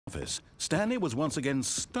office, Stanley was once again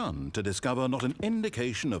stunned to discover not an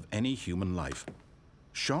indication of any human life.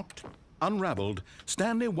 Shocked, unraveled,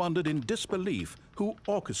 Stanley wondered in disbelief who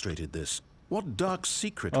orchestrated this. What dark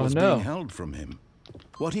secret was being held from him?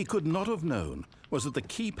 What he could not have known was that the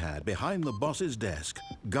keypad behind the boss's desk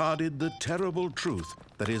guarded the terrible truth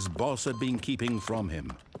that his boss had been keeping from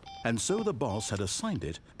him. And so the boss had assigned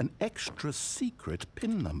it an extra secret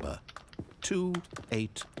PIN number,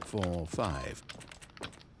 2845.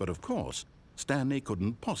 But of course, Stanley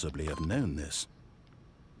couldn't possibly have known this.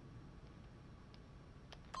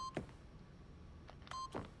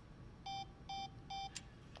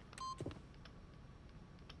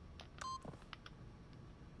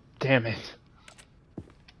 Damn it.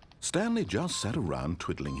 Stanley just sat around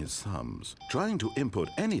twiddling his thumbs. Trying to input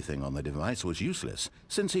anything on the device was useless,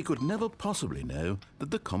 since he could never possibly know that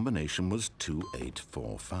the combination was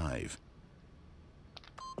 2845.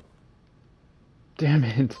 Damn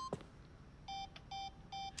it.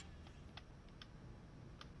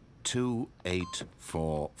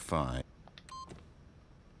 2845.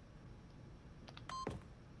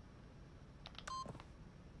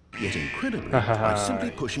 Yet incredibly, by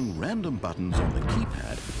simply pushing random buttons on the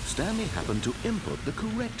keypad, Stanley happened to input the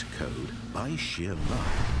correct code by sheer luck.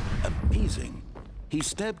 Amazing. He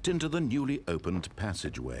stepped into the newly opened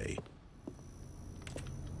passageway.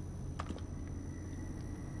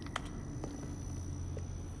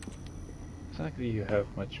 It's not like you have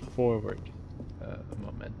much forward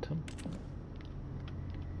momentum.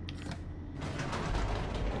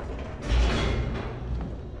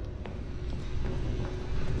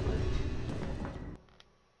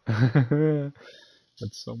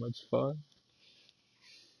 That's so much fun.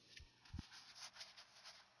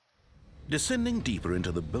 Descending deeper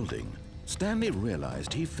into the building, Stanley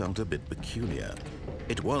realized he felt a bit peculiar.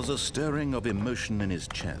 It was a stirring of emotion in his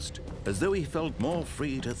chest, as though he felt more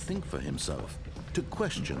free to think for himself, to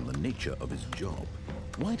question the nature of his job.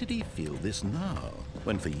 Why did he feel this now,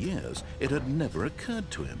 when for years it had never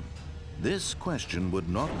occurred to him? This question would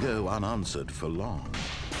not go unanswered for long.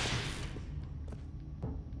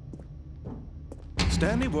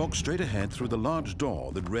 Stanley walked straight ahead through the large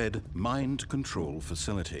door that read Mind Control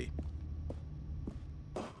Facility.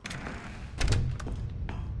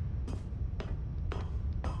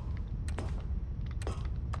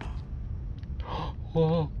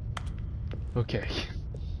 Oh, okay.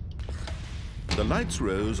 The lights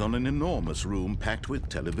rose on an enormous room packed with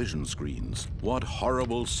television screens. What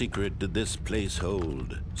horrible secret did this place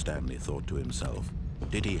hold? Stanley thought to himself.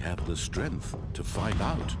 Did he have the strength to find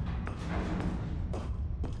out?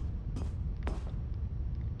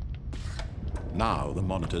 Now the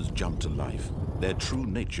monitors jumped to life, their true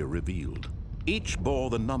nature revealed. Each bore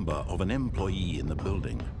the number of an employee in the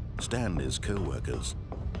building, Stanley's co-workers.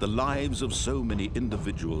 The lives of so many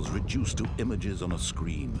individuals reduced to images on a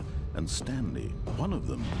screen, and Stanley, one of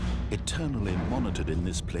them, eternally monitored in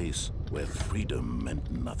this place where freedom meant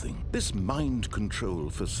nothing. This mind control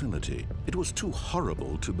facility, it was too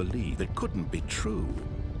horrible to believe. It couldn't be true.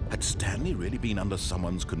 Had Stanley really been under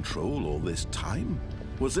someone's control all this time?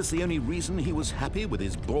 Was this the only reason he was happy with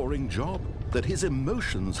his boring job? That his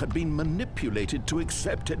emotions had been manipulated to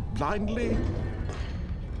accept it blindly?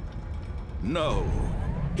 No,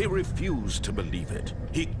 he refused to believe it.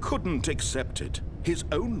 He couldn't accept it. His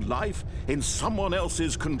own life in someone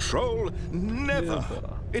else's control? Never.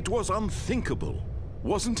 It was unthinkable,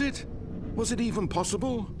 wasn't it? Was it even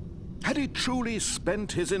possible? Had he truly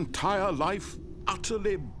spent his entire life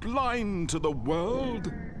utterly blind to the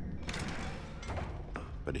world?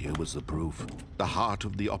 But here was the proof, the heart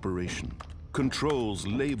of the operation. Controls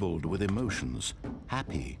labeled with emotions,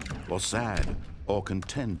 happy or sad or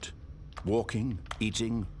content. Walking,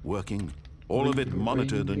 eating, working, all of it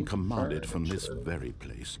monitored and commanded from this very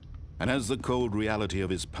place. And as the cold reality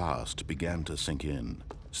of his past began to sink in,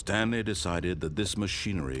 Stanley decided that this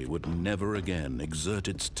machinery would never again exert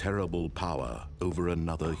its terrible power over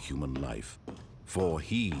another human life. For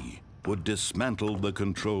he would dismantle the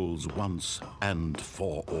controls once and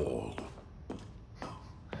for all.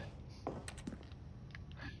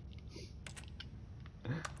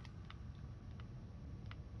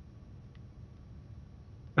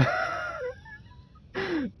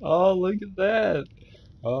 Oh, look at that!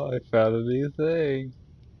 Oh, I found a new thing.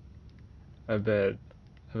 I bet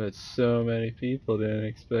so many people didn't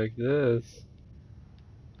expect this.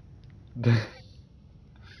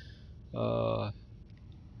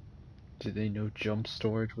 Did they know jump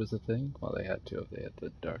storage was a thing? Well, they had to if they had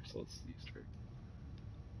the Dark Souls Easter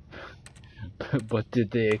egg. But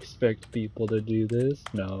did they expect people to do this?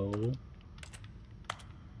 No.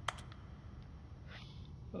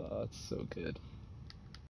 Oh, it's so good.